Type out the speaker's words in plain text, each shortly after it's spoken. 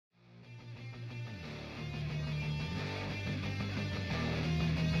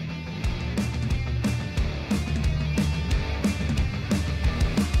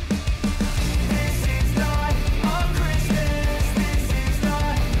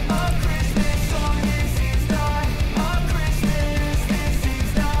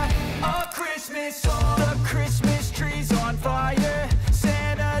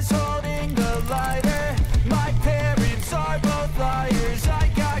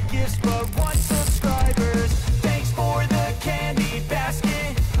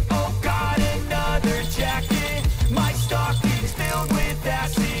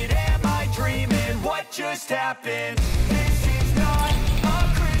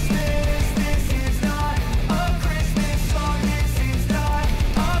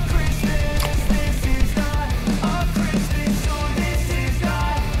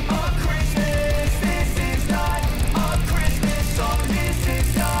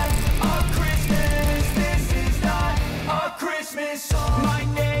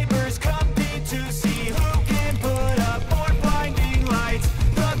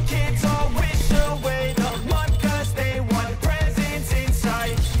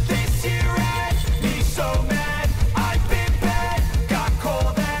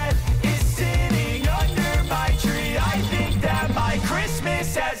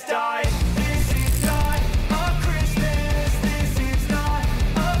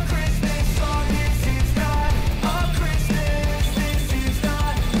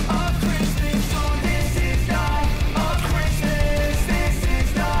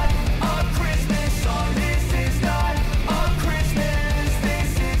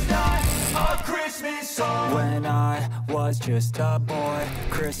When I was just a boy,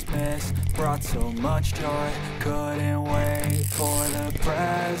 Christmas brought so much joy. Couldn't wait for the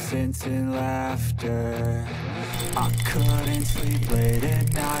presents and laughter. I couldn't sleep late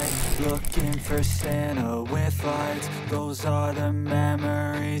at night, looking for Santa with lights. Those are the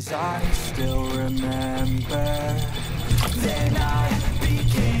memories I still remember. Then I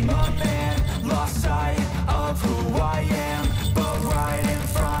became a man, lost sight